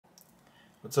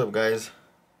What's up, guys?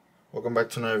 Welcome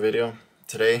back to another video.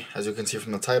 Today, as you can see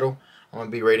from the title, I'm gonna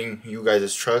be rating you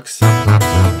guys' trucks. We're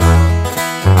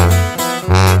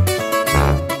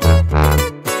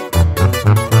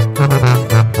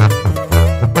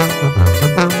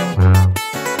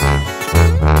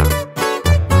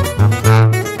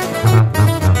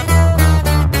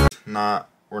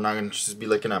not gonna just be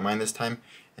looking at mine this time,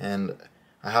 and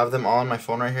I have them all on my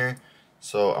phone right here.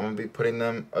 So I'm gonna be putting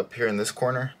them up here in this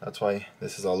corner. That's why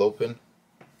this is all open.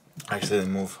 Actually, they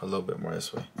move a little bit more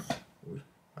this way.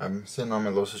 I'm sitting on my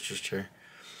little sister's chair.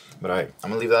 But alright, I'm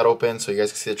gonna leave that open so you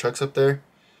guys can see the trucks up there.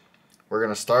 We're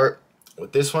gonna start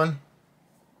with this one.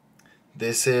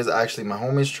 This is actually my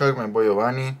homie's truck, my boy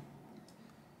Giovanni.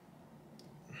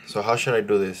 So how should I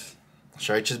do this?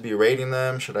 Should I just be rating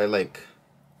them? Should I like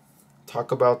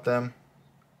talk about them?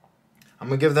 I'm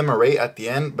gonna give them a rate at the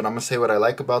end, but I'm gonna say what I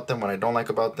like about them, what I don't like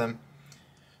about them.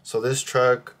 So this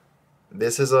truck,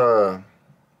 I've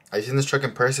seen this truck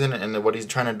in person, and what he's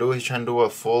trying to do a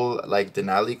full like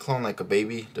Denali clone, like a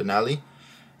baby Denali,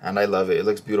 and I love it. It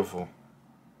looks beautiful.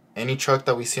 Any truck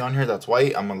that we see on here that's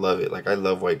white, I'm gonna love it. Like, I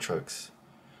love white trucks.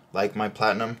 Like my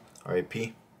Platinum,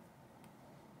 RIP.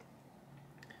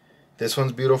 This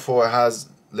one's beautiful. It has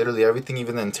literally everything,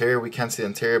 even the interior. We can't see the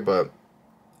interior, but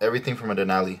everything from a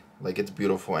Denali. Like, it's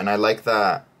beautiful, and I like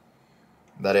that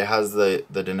it has the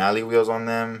Denali wheels on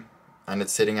them, and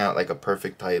it's sitting at like a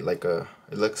perfect height, it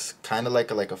looks kind of like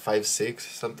a 5'6",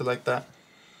 something like that.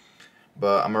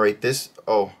 But I'm gonna rate this.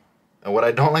 Oh, and what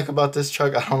I don't like about this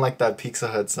truck, I don't like that Pizza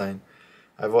Hut sign.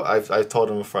 I've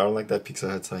told him before, I don't like that Pizza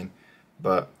Hut sign.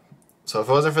 But so if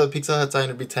it wasn't for the Pizza Hut sign,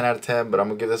 it'd be 10 out of 10. But I'm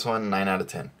gonna give this one 9 out of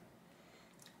 10.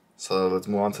 So let's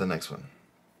move on to the next one.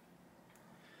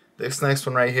 This next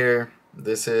one right here,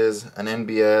 this is an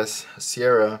NBS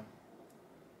Sierra.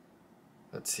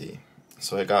 Let's see.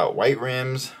 So I got white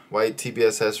rims, white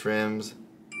TBSS rims.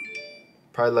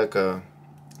 Probably like a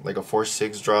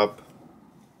 4.6 drop.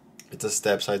 It's a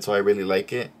step side, so I really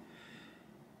like it.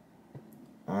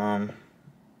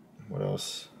 What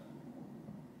else?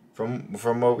 From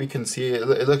what we can see,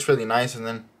 it looks really nice, and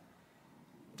then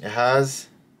it has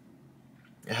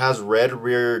red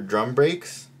rear drum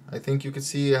brakes. I think you can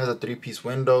see it has a 3-piece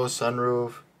window,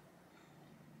 sunroof.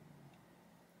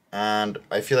 And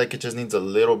I feel like it just needs a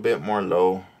little bit more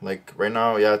low. Like right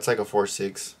now, yeah, it's like a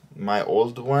 4.6. My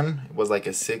old one was like a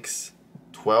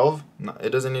 6.12. No, it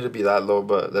doesn't need to be that low,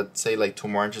 but let's say like 2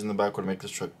 more inches in the back would make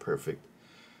this truck perfect.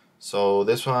 So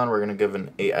this one, we're gonna give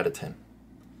an 8 out of 10.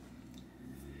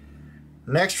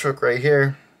 Next truck right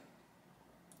here,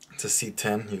 it's a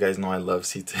C10. You guys know I love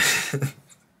C10.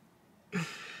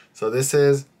 So this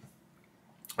is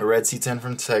a red C10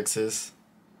 from Texas.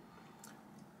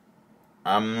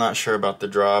 I'm not sure about the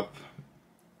drop.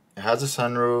 It has a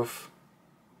sunroof.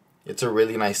 It's a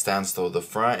really nice stance though. The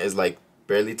front is like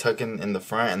barely tucking in the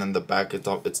front, and then the back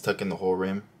it's tucking the whole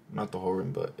rim. Not the whole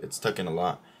rim, but it's tucking a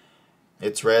lot.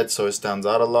 It's red, so it stands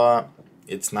out a lot.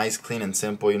 It's nice, clean, and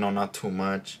simple, you know, not too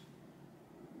much.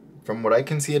 From what I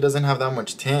can see, it doesn't have that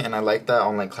much tint, and I like that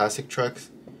on like classic trucks.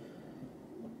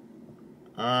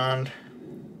 And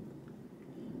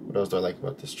what else do I like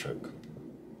about this truck?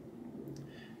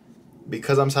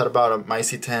 Because I'm sad about my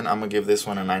C10, I'm going to give this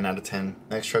one a 9 out of 10.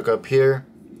 Next truck up here.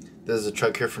 This is a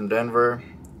truck here from Denver.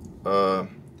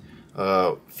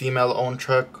 Female-owned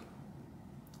truck.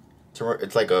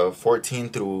 It's like a 14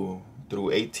 through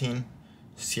 18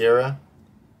 Sierra.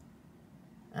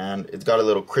 And it's got a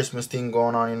little Christmas theme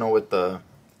going on, you know, with the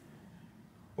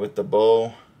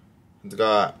bow. It's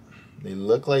got, they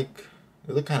look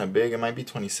kind of big. It might be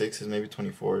 26s, maybe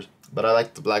 24s. But I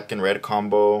like the black and red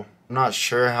combo. I'm not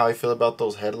sure how I feel about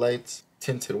those headlights.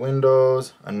 Tinted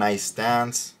windows, a nice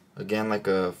stance. Again, like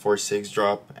a 4.6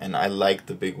 drop, and I like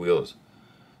the big wheels.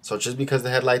 So just because the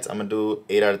headlights, I'm going to do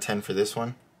 8 out of 10 for this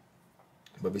one.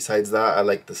 But besides that, I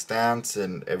like the stance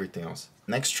and everything else.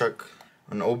 Next truck,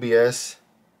 an OBS.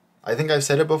 I think I've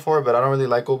said it before, but I don't really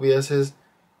like OBSs.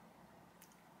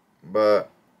 But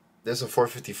this is a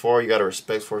 454. You got to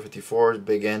respect 454s.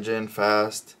 Big engine,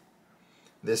 fast.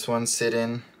 This one's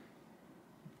sitting.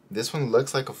 This one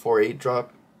looks like a 4.8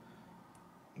 drop,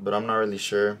 but I'm not really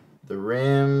sure. The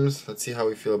rims, let's see how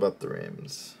we feel about the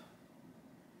rims.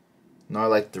 No, I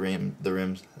like the rims.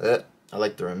 I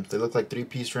like the rims. They look like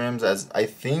 3-piece rims, as I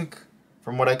think,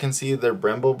 from what I can see, they're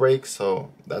Brembo brakes,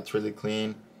 so that's really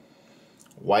clean.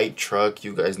 White truck,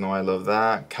 you guys know I love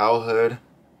that. Cow hood.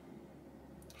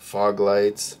 Fog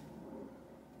lights.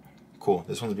 Cool,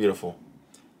 this one's beautiful.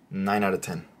 9 out of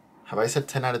 10. Have I said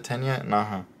 10 out of 10 yet? Nah,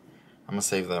 huh? I'm gonna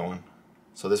save that one.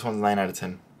 So this one's 9 out of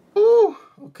 10. Ooh,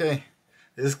 okay.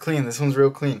 This is clean. This one's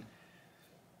real clean.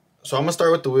 So I'm gonna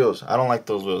start with the wheels. I don't like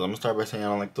those wheels. I'm gonna start by saying I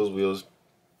don't like those wheels.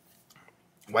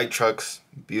 White trucks,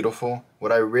 beautiful.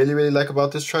 What I really like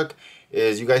about this truck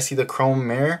is you guys see the chrome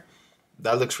mirror.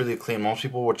 That looks really clean. Most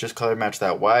people would just color match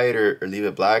that white or leave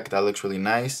it black. That looks really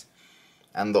nice.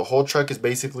 And the whole truck is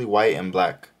basically white and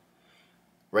black.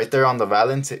 Right there on the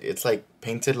valance, it's like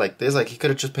painted like this. Like he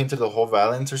could have just painted the whole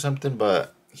valance or something,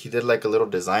 but he did like a little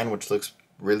design which looks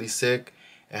really sick.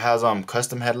 It has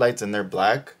custom headlights and they're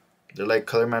black. They're like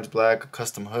color match black, a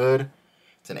custom hood.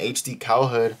 It's an HD cowl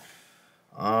hood.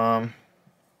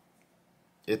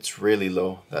 It's really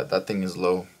low. That thing is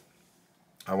low.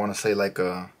 I want to say like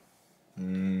a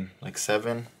like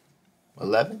 7,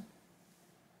 11.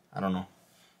 I don't know,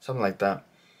 something like that.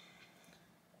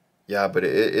 Yeah, but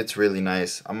it's really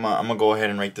nice. I'm gonna go ahead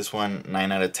and rate this one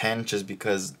 9 out of 10 just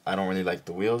because I don't really like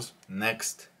the wheels.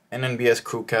 Next, NNBS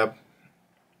crew cab.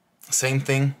 Same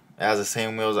thing. It has the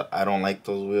same wheels. I don't like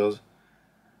those wheels.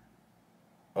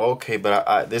 Okay,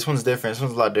 but this one's different. This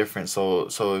one's a lot different. So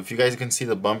if you guys can see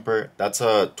the bumper, that's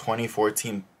a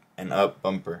 2014 and up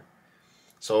bumper.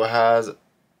 So it has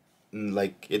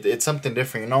like it's something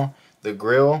different, you know. The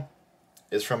grill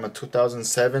is from a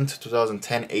 2007 to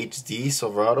 2010 HD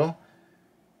Silverado.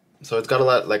 So it's got a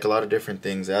lot of different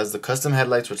things. It has the custom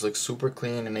headlights, which looks super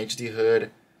clean, an HD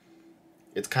hood.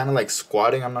 It's kind of like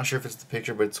squatting. I'm not sure if it's the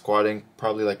picture, but it's squatting.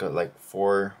 Probably like a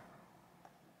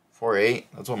 4.8.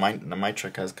 That's what my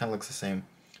truck has. Kind of looks the same.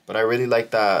 But I really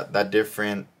like that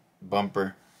different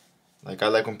bumper. Like I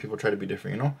like when people try to be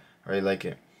different, you know. I really like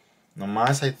it.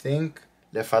 Nomás I think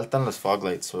le faltan las fog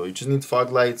lights. So you just need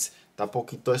fog lights. Está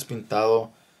poquito despintado.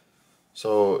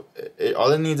 So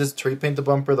all it needs is to repaint the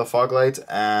bumper, the fog lights,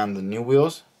 and the new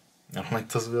wheels. I don't like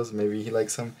those wheels. Maybe he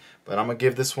likes them. But I'm going to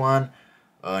give this one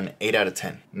an 8 out of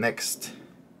 10. Next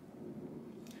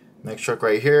truck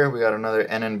right here, we got another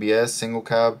NNBS single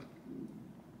cab.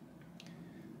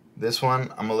 This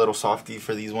one, I'm a little softy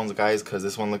for these ones, guys, because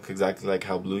this one looks exactly like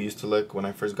how blue used to look when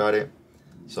I first got it.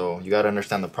 So you got to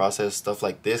understand the process. Stuff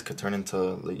like this could turn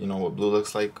into, you know, what blue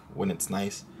looks like when it's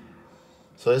nice.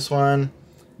 So this one,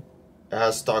 it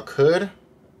has stock hood.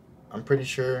 I'm pretty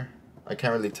sure. I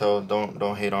can't really tell.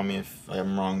 Don't hate on me if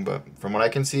I'm wrong, but from what I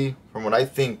can see, from what I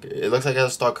think, it looks like it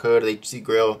has a stock hood, the HD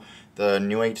grill, the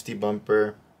new HD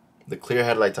bumper, the clear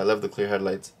headlights. I love the clear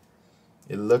headlights.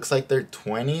 It looks like they're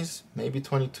 20s, maybe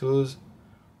 22s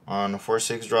on a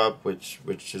 4.6 drop, which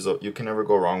is, you can never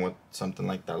go wrong with something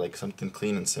like that, like something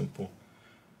clean and simple.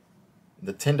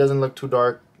 The tint doesn't look too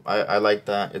dark. I like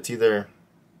that. It's either,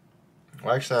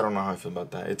 well, actually, I don't know how I feel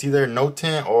about that. It's either no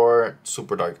tint or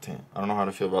super dark tint. I don't know how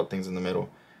to feel about things in the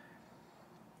middle.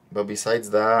 But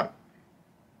besides that,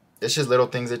 it's just little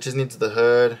things. It just needs the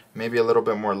hood, maybe a little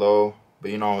bit more low. But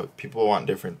you know, people want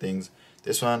different things.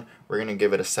 This one, we're gonna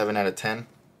give it a 7 out of 10.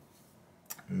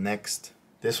 Next,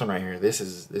 this one right here. This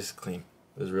is clean.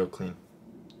 This is real clean.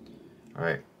 All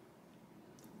right.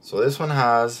 So this one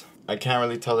has, I can't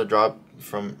really tell the drop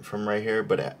from right here,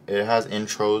 but it has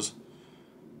intros.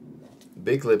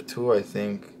 Big lip too, I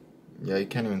think. Yeah, you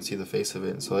can't even see the face of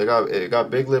it. So it got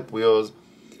big lip wheels.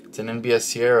 It's an NBS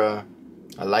Sierra.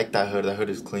 I like that hood. That hood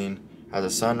is clean. Has a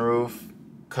sunroof,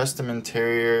 custom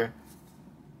interior.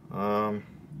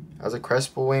 Has a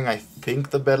Crespo wing. I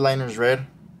think the bed liner's red.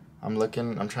 I'm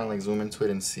trying to like zoom into it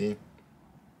and see.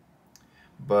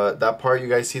 But that part, you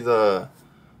guys see the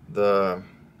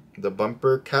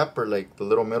bumper cap, or like the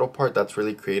little middle part, that's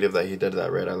really creative that he did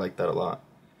that red. I like that a lot.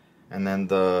 And then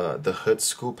the hood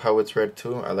scoop, how it's red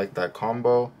too. I like that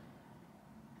combo.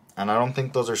 And I don't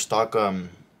think those are stock,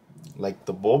 like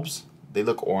the bulbs. They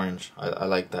look orange. I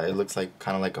like that. It looks like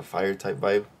kind of like a fire type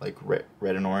vibe, like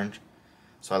red and orange.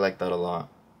 So I like that a lot.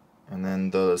 And then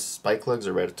the spike lugs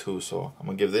are red too. So I'm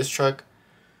going to give this truck,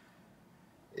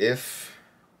 it's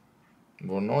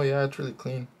really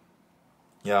clean.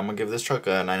 Yeah, I'm going to give this truck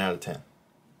a 9 out of 10.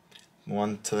 Move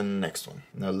on to the next one.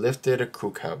 Now, lifted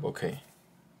crew cab. Okay.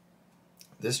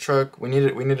 This truck, we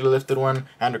needed a lifted one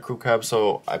and a crew cab,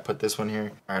 so I put this one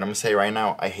here. Alright, I'm going to say right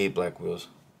now, I hate black wheels.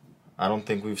 I don't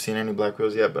think we've seen any black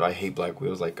wheels yet, but I hate black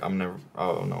wheels. Like, I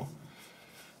don't know.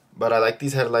 But I like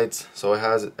these headlights. So it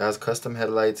has custom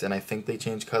headlights, and I think they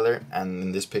change color. And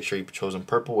in this picture, he chose in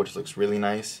purple, which looks really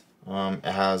nice.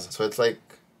 It's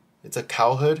a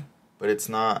cowl hood, but it's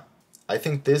not. I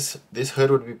think this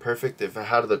hood would be perfect if it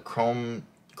had the chrome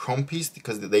piece,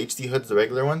 because the HD hoods, the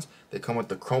regular ones, they come with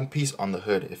the chrome piece on the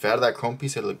hood. If it had that chrome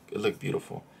piece, it look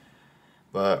beautiful.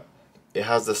 But it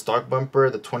has the stock bumper,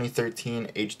 the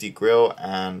 2013 HD grill,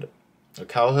 and a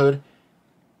cowl hood.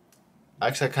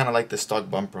 Actually, I kind of like the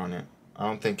stock bumper on it. I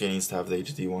don't think it needs to have the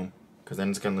HD one, because then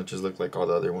it's going to just look like all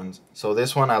the other ones. So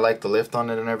this one, I like the lift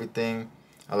on it and everything.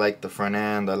 I like the front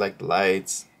end. I like the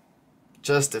lights.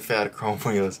 Just if it had chrome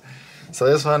wheels. So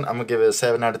this one, I'm gonna give it a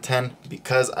 7 out of 10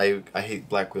 because I hate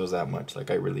black wheels that much.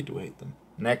 Like, I really do hate them.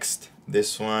 Next,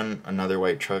 this one, another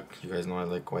white truck. You guys know I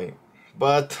like white.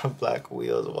 But the black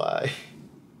wheels, why?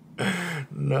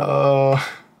 No.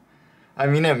 I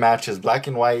mean, it matches. Black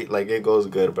and white, like, it goes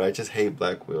good, but I just hate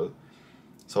black wheels.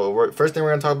 So, first thing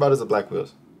we're gonna talk about is the black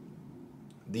wheels.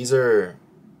 These are...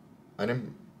 I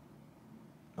don't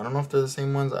know if they're the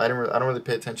same ones. I don't really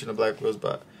pay attention to black wheels,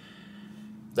 but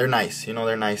they're nice. You know,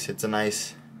 they're nice. It's a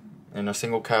nice... In a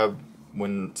single cab,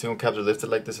 when single cabs are lifted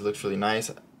like this, it looks really nice.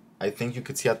 I think you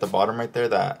could see at the bottom right there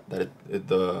that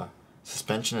the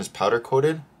suspension is powder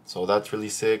coated, so that's really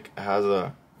sick. It has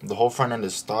the whole front end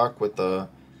is stock with the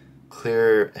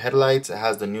clear headlights. It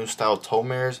has the new style tow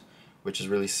mirrors, which is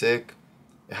really sick.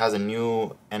 It has a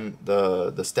new and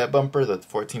the step bumper, the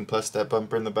 14 plus step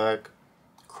bumper in the back,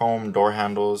 chrome door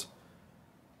handles.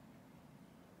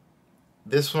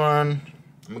 This one,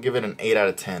 I'm gonna give it an 8 out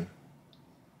of 10.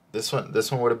 This one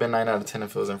would have been 9 out of 10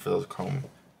 if it wasn't for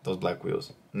those black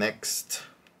wheels. Next,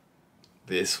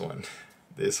 this one.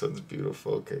 This one's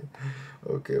beautiful.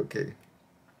 Okay.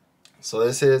 So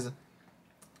this is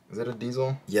it a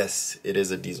diesel? Yes, it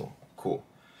is a diesel. Cool.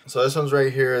 So this one's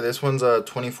right here. This one's a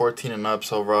 2014 and up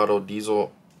Silverado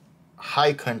diesel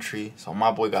high country. So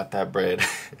my boy got that bread.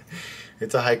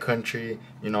 It's a high country.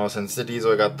 You know, since the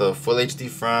diesel, I got the full HD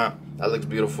front. That looks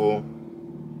beautiful.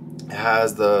 It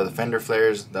has the fender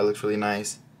flares. That looks really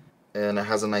nice. And it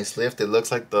has a nice lift. It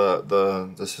looks like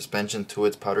the suspension to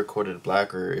it's powder coated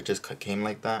black, or it just came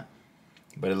like that.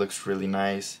 But it looks really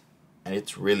nice. And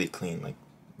it's really clean.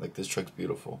 Like this truck's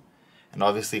beautiful. And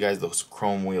obviously, guys, those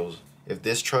chrome wheels. If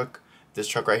this truck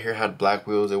right here had black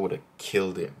wheels, it would have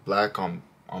killed it. Black on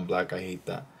black, I hate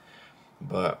that.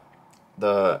 But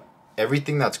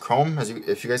everything that's chrome,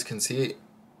 if you guys can see,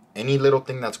 any little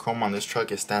thing that's chrome on this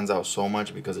truck, it stands out so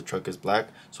much because the truck is black.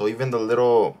 So even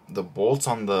the bolts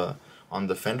on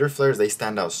the fender flares, they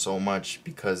stand out so much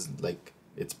because like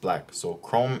it's black. So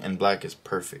chrome and black is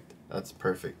perfect. That's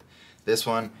perfect. This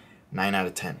one, 9 out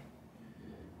of 10.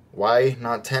 Why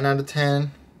not 10 out of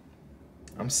 10?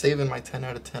 I'm saving my 10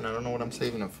 out of 10. I don't know what I'm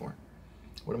saving it for.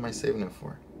 What am I saving it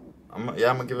for? I'm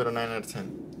gonna give it a 9 out of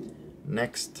 10.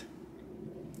 Next,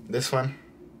 this one.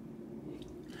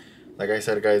 Like I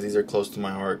said, guys, these are close to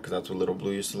my heart because that's what Little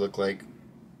Blue used to look like.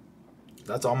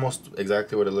 That's almost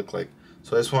exactly what it looked like.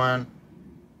 So this one,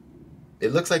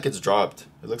 it looks like it's dropped.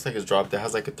 It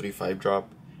has like a 3.5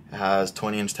 drop. It has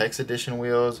 20-inch Tex Edition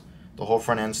wheels. The whole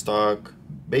front end stock.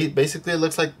 Basically, it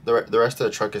looks like the rest of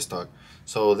the truck is stock.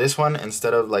 So this one,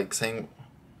 instead of like saying,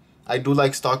 I do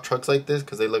like stock trucks like this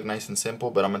because they look nice and simple,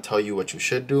 but I'm gonna tell you what you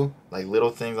should do. Like little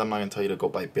things, I'm not gonna tell you to go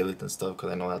buy billets and stuff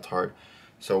because I know that's hard.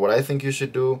 So what I think you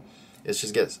should do is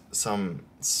just get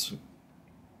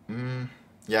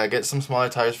get some smaller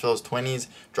tires for those 20s.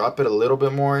 Drop it a little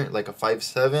bit more, like a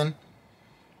 5.7.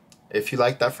 If you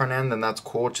like that front end, then that's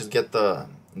cool. Just get the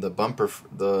bumper,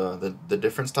 the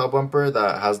different style bumper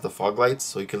that has the fog lights,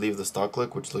 so you can leave the stock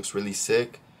look, which looks really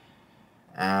sick.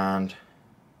 And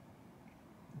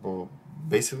well,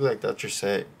 basically, like, that's your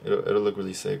set. It'll look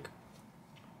really sick.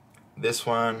 This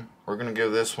one, we're gonna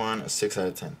give this one a 6 out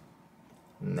of 10.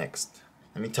 Next,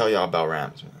 let me tell y'all about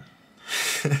Rams,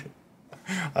 man.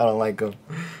 I don't like them.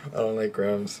 I don't like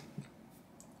Rams.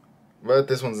 But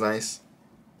this one's nice.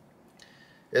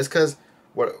 It's because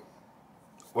what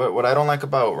I don't like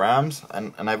about Rams,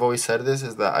 and I've always said this,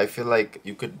 is that I feel like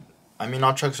you could, I mean,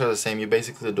 all trucks are the same. You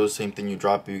basically do the same thing. You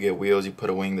drop it, you get wheels, you put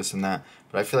a wing, this and that.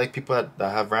 But I feel like people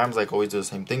that have Rams like always do the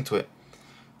same thing to it.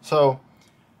 So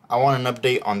I want an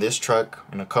update on this truck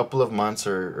in a couple of months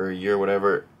or a year,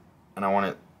 whatever, and I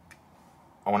want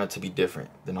it to be different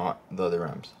than all the other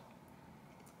Rams.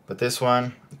 But this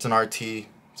one, it's an RT,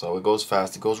 so it goes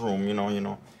fast. It goes room, you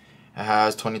know. It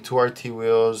has 22 RT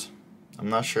wheels. I'm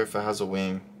not sure if it has a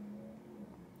wing.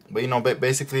 But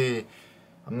basically,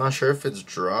 I'm not sure if it's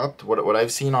dropped. What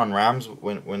I've seen on Rams,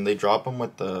 when they drop them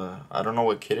with the, I don't know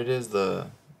what kit it is, the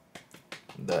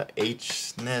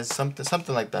HNES,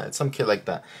 something like that. It's some kit like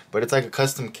that. But it's like a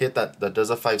custom kit that does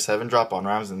a 5.7 drop on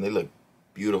Rams, and they look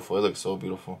beautiful. It looks so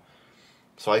beautiful.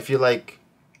 So I feel like,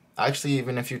 actually,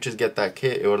 even if you just get that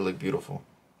kit, it would look beautiful.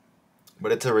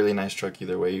 But it's a really nice truck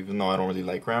either way, even though I don't really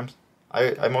like Rams.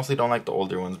 I mostly don't like the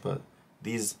older ones, but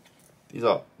these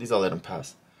I'll let them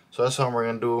pass. So that's what we're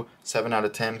gonna do, 7 out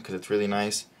of 10, because it's really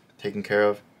nice, taken care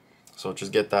of. So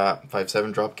just get that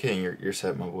 5.7 drop kit and you're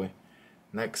set, my boy.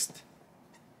 Next.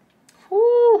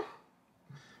 Woo!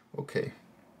 Okay.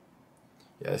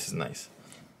 Yeah, this is nice.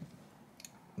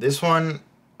 This one,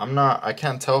 I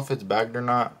can't tell if it's bagged or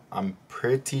not. I'm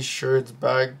pretty sure it's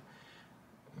bagged,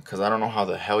 because I don't know how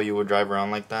the hell you would drive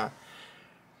around like that.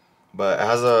 But it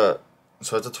has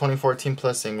so it's a 2014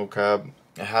 plus single cab.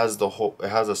 It has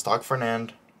a stock front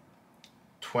end,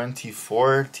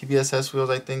 24 TBSS wheels,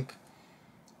 I think.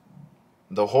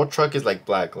 The whole truck is like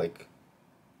black. Like,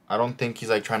 I don't think he's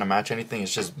like trying to match anything.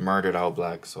 It's just murdered out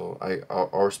black. So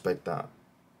I'll respect that.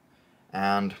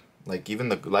 And like even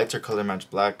the lights are color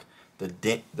matched black. The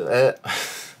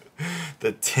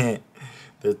the tint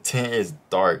is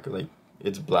dark. Like,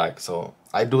 it's black. So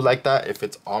I do like that. If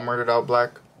it's all murdered out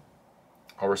black,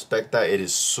 I'll respect that. It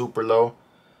is super low.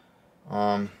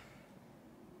 I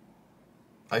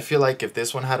feel like if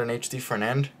this one had an HD front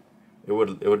end, it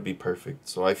would be perfect.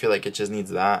 So I feel like it just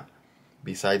needs that.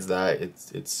 Besides that,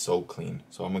 it's so clean.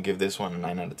 So I'm gonna give this one a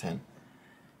 9 out of 10.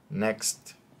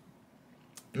 Next,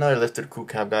 another lifted crew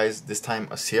cab, guys. This time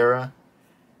a Sierra,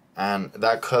 and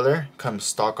that color comes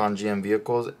stock on GM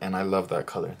vehicles, and I love that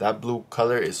color. That blue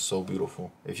color is so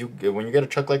beautiful. When you get a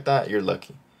truck like that, you're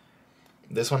lucky.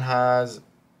 This one has,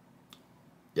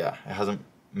 yeah, it has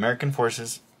American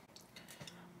Forces.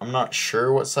 I'm not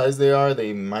sure what size they are.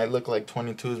 They might look like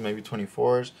 22s, maybe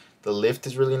 24s. The lift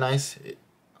is really nice.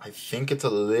 I think it's a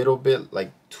little bit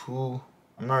like too,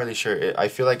 I'm not really sure. I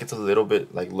feel like it's a little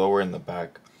bit like lower in the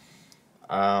back.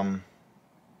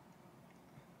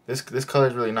 This color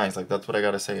is really nice. Like, that's what I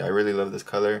gotta say. I really love this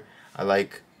color. I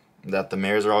like that the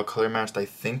mirrors are all color matched. I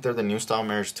think they're the new style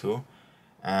mirrors too.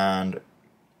 And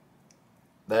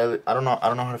I don't know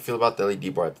how to feel about the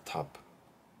LED bar at the top.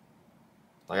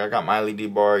 Like, I got my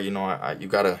LED bar, you know, you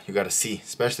gotta see,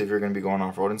 especially if you're gonna be going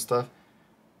off road and stuff.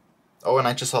 Oh, and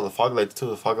I just saw the fog lights too.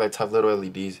 The fog lights have little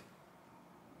LEDs.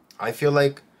 I feel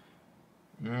like,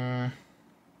 I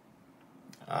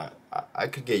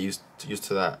could get used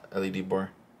to that LED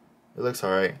bar. It looks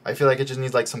alright. I feel like it just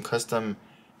needs like some custom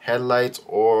headlights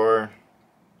or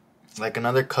like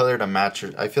another color to match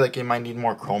it. I feel like it might need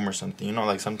more chrome or something. You know,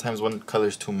 like sometimes one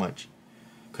color's too much,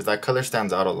 because that color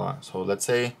stands out a lot. So let's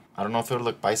say, I don't know if it'll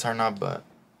look bicep or not, but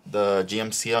the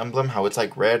GMC emblem, how it's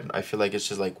like red, I feel like it's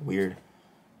just like weird.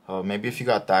 Maybe if you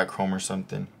got that chrome or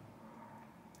something.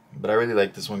 But I really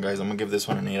like this one, guys. I'm gonna give this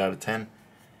one an 8 out of 10.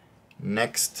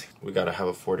 Next, we gotta have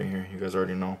a Ford in here. You guys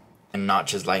already know. And not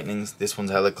just Lightnings. This one's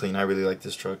hella clean. I really like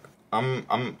this truck. I'm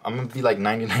gonna be like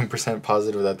 99%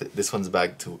 positive that this one's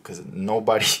bagged too, because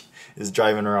nobody is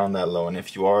driving around that low. And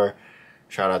if you are,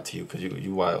 shout out to you, because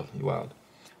you wild.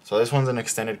 So this one's an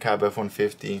extended cab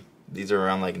F-150. These are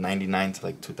around like 99 to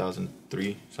like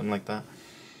 2003, something like that.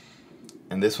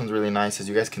 And this one's really nice. As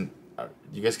you guys can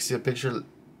see the picture,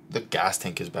 the gas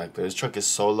tank is back there. This truck is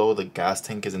so low, the gas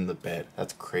tank is in the bed.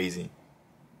 That's crazy.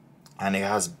 And it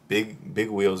has big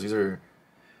wheels.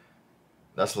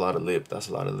 That's a lot of lip. That's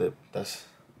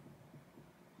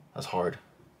hard.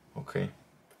 Okay.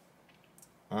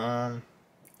 It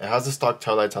has the stock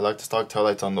taillights. I like the stock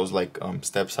taillights on those like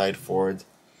step side Fords.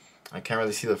 I can't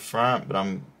really see the front, but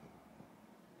I'm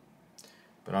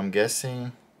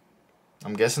guessing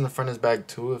the front is bagged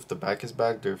too. If the back is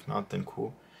bagged, or if not, then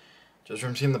cool. Just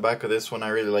from seeing the back of this one, I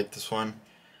really like this one.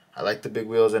 I like the big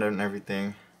wheels in it and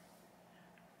everything.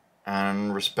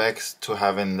 And respects to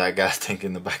having that gas tank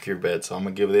in the back of your bed. So I'm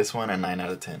gonna give this one a 9 out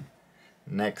of 10.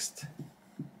 Next.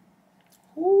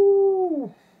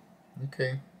 Woo!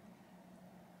 Okay.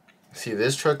 See,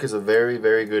 this truck is a very,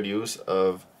 very good use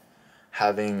of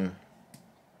having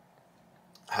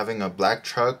a black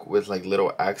truck with like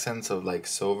little accents of like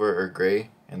silver or gray,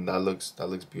 and that looks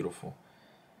beautiful.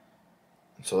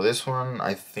 So this one,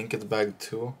 I think it's bagged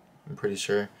too. I'm pretty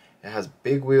sure. It has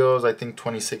big wheels, I think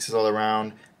 26s all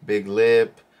around, big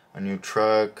lip, a new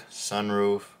truck,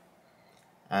 sunroof,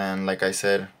 and like I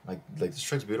said, like this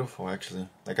truck's beautiful actually.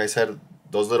 Like I said,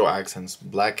 those little accents,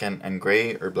 black and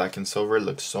gray or black and silver,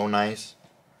 looks so nice,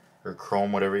 or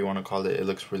chrome, whatever you want to call it. It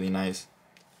looks really nice.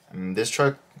 And this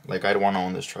truck, like, I'd want to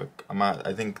own this truck.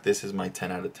 I think this is my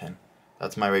 10 out of 10.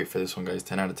 That's my rate for this one, guys.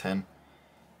 10 out of 10.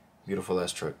 Beautiful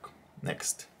ass truck.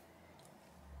 Next.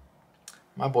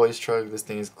 My boy's truck. This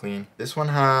thing is clean. This one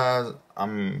has,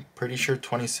 I'm pretty sure,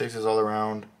 26s all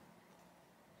around.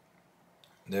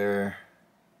 There.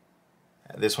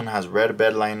 This one has red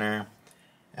bed liner.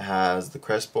 It has the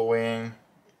Crespo wing,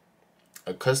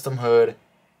 a custom hood,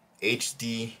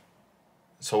 HD.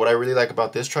 So what I really like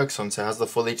about this truck, since it has the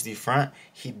full HD front,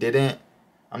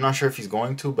 I'm not sure if he's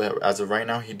going to, but as of right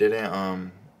now, he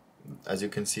didn't, as you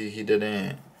can see, he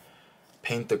didn't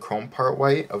paint the chrome part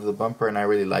white of the bumper, and I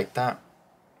really like that,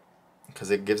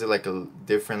 because it gives it like a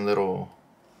different little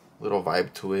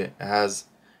vibe to it. It has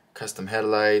custom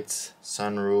headlights,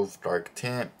 sunroof, dark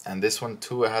tint, and this one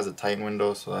too, it has a Titan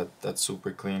window, so that's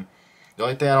super clean. The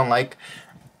only thing I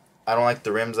don't like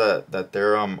the rims that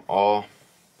they're all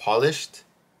polished.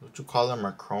 What you call them,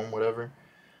 or chrome, whatever.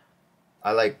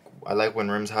 I like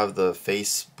when rims have the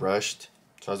face brushed.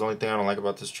 So that's the only thing I don't like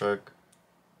about this truck.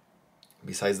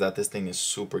 Besides that, this thing is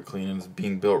super clean and it's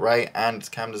being built right and it's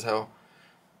cammed as hell.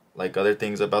 Like other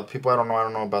things about people I don't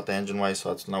know about the engine wise, so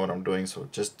that's not what I'm doing. So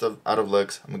just out of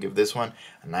looks, I'm gonna give this one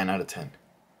a 9 out of 10.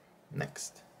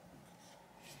 Next,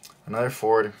 another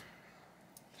Ford.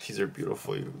 These are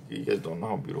beautiful. You guys don't know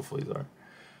how beautiful these are.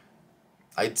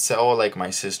 I'd sell like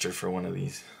my sister for one of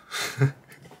these.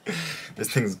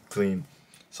 This thing's clean.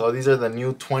 So these are the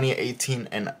new 2018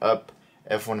 and up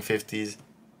F-150s.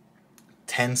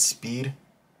 10 speed.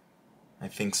 I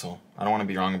think so. I don't want to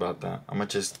be wrong about that. I'm gonna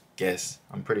just guess.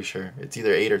 I'm pretty sure it's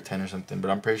either 8 or 10 or something,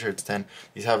 but I'm pretty sure it's 10.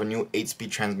 These have a new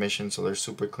 8-speed transmission, so they're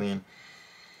super clean.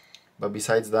 But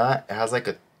besides that, it has like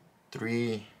a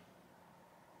 3.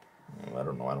 I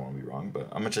don't know. I don't want to be wrong, but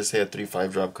I'm gonna just say a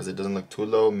 3.5 drop because it doesn't look too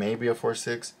low. Maybe a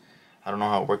 4.6. I don't know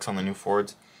how it works on the new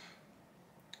Fords.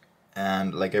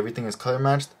 And like everything is color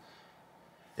matched.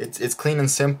 It's clean and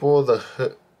simple.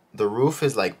 The roof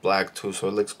is like black too, so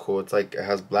it looks cool. It's like it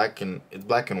has it's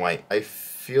black and white. I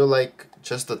feel like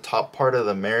just the top part of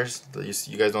the mirrors,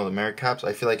 you guys know the mirror caps.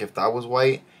 I feel like if that was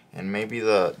white and maybe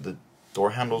the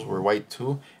door handles were white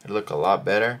too, it'd look a lot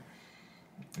better.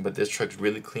 But this truck's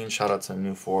really clean. Shout out to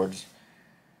new Fords.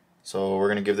 So we're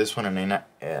gonna give this one a 9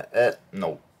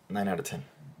 out of 10.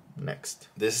 Next,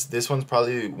 this one's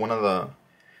probably one of the.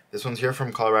 This one's here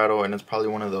from Colorado, and it's probably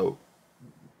one of the.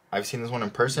 I've seen this one in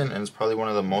person, and it's probably one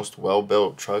of the most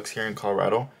well-built trucks here in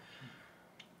Colorado.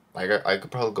 Like, I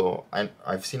could probably go...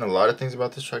 I've seen a lot of things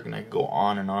about this truck, and I could go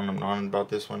on and on and on about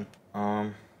this one.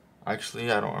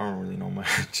 Actually, I don't really know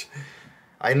much.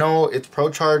 I know it's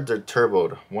ProCharged or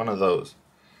turboed, one of those.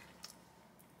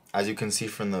 As you can see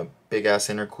from the big-ass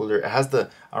intercooler, it has the...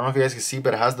 I don't know if you guys can see,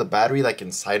 but it has the battery, like,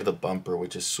 inside of the bumper,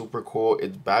 which is super cool.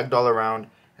 It's bagged all around.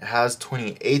 It has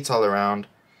 28s all around.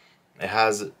 It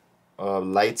has...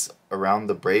 lights around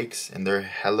the brakes, and they're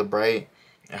hella bright.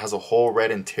 It has a whole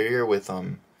red interior with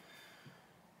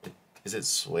is it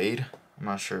suede? I'm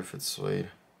not sure if it's suede.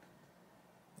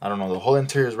 I don't know. The whole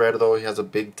interior is red though. He has a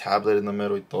big tablet in the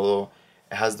middle y todo.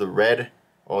 It has the red.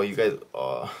 Oh, you guys.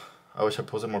 I wish I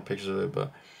posted more pictures of it,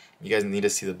 but you guys need to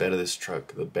see the bed of this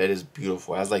truck. The bed is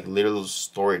beautiful. It has like literal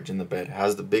storage in the bed. It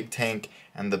has the big tank,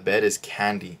 and the bed is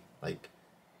candy. Like.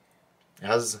 It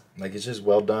has, like, it's just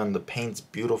well done. The paint's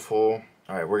beautiful.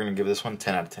 Alright, we're going to give this one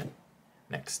 10 out of 10.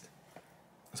 Next.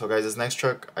 So, guys, this next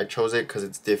truck, I chose it because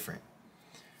it's different.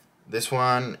 This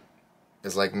one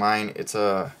is like mine. It's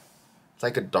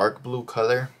like a dark blue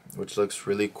color, which looks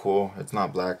really cool. It's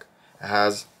not black. It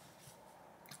has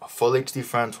a full HD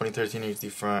front, 2013 HD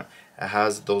front. It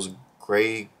has those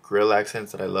gray grill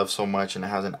accents that I love so much, and it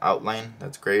has an outline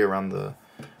that's gray around the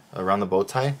bow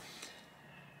tie.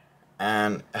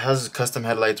 And it has custom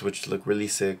headlights, which look really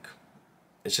sick.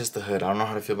 It's just the hood. I don't know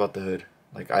how to feel about the hood.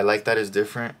 Like, I like that it's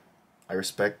different. I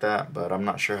respect that, but I'm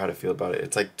not sure how to feel about it.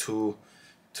 It's like two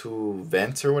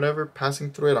vents or whatever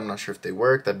passing through it. I'm not sure if they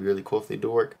work. That'd be really cool if they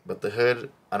do work. But the hood,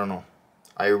 I don't know.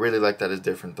 I really like that it's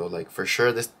different though. Like, for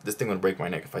sure, this thing would break my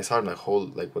neck. If I saw it, like,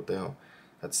 like, what the hell?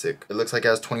 That's sick. It looks like it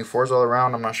has 24s all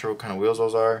around. I'm not sure what kind of wheels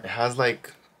those are. It has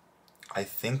like... I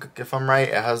think, if I'm right,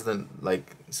 it has the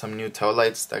like some new tail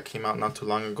lights that came out not too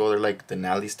long ago. They're like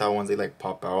Denali style ones. They like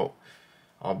pop out,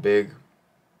 all big.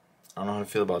 I don't know how to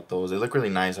feel about those. They look really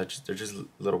nice. They're just a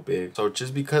little big. So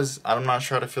just because I'm not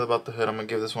sure how to feel about the hood, I'm gonna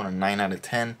give this one a 9 out of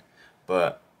 10.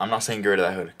 But I'm not saying get rid of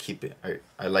that hood. Keep it.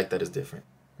 I like that it's different.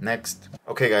 Next,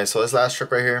 okay, guys. So this last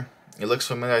truck right here, it looks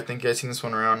familiar. I think you guys seen this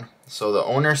one around. So the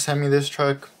owner sent me this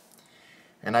truck,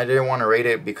 and I didn't want to rate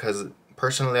it because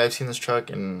personally I've seen this truck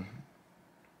and.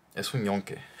 Es un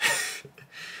yonke.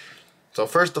 So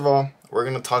first of all, we're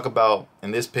going to talk about,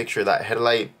 in this picture, that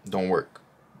headlight don't work.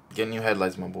 Get new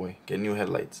headlights, my boy. Get new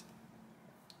headlights.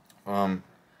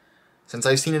 Since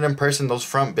I've seen it in person, those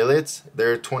front billets,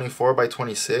 they're 24 by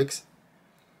 26.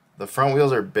 The front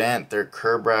wheels are bent. They're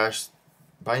curb rash.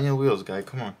 Buy new wheels, guy.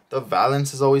 Come on. The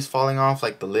valance is always falling off.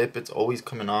 Like the lip, it's always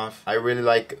coming off. I really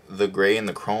like the gray and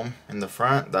the chrome in the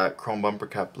front. That chrome bumper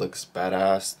cap looks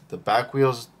badass. The back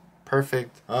wheels...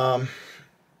 perfect. Let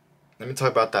me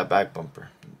talk about that back bumper.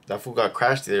 That fool got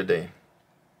crashed the other day.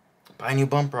 Buy a new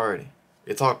bumper already.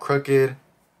 It's all crooked.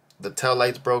 The tail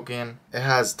light's broken. It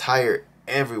has tire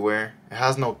everywhere. It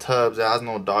has no tubs. It has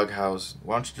no doghouse.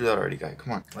 Why don't you do that already, guy?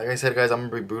 Come on. Like I said, guys, I'm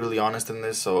gonna be brutally honest in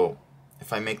this. So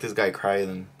if I make this guy cry,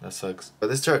 then that sucks. But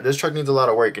this truck needs a lot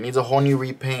of work. It needs a whole new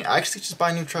repaint. Actually, just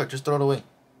buy a new truck. Just throw it away.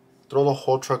 Throw the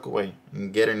whole truck away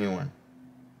and get a new one.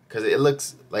 because it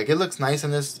looks nice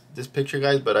in this picture,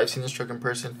 guys, but I've seen this truck in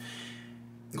person.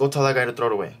 Go tell that guy to throw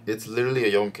it away. It's literally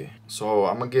a yonke. So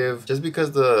I'm gonna give, just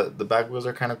because the back wheels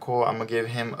are kind of cool, I'm gonna give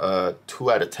him a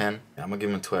 2 out of 10. Yeah, I'm gonna give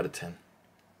him a 2 out of 10.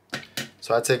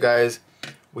 So that's it, guys.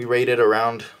 We rated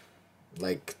around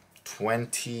like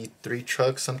 23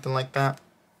 trucks, something like that.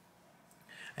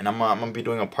 And I'm gonna be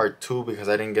doing a part 2 because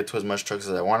I didn't get to as much trucks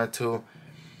as I wanted to.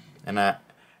 And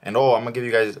I'm gonna give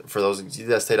you guys, for those of you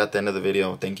that stayed at the end of the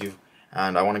video, thank you.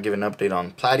 And I want to give an update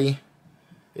on Platy.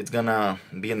 It's gonna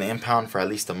be in the impound for at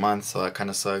least a month, so that kind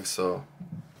of sucks. So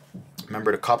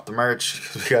remember to cop the merch,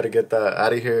 because we gotta get that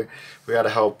out of here. We gotta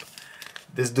help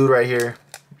this dude right here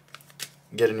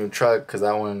get a new truck, because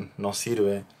that one no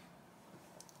sirve.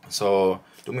 So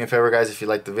do me a favor, guys, if you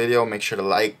like the video, make sure to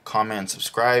like, comment, and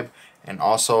subscribe. And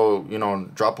also, you know,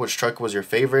 drop which truck was your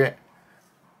favorite.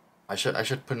 I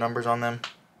should put numbers on them,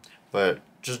 but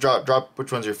just drop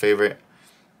which one's your favorite.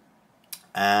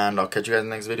 And I'll catch you guys in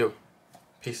the next video.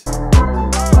 Peace.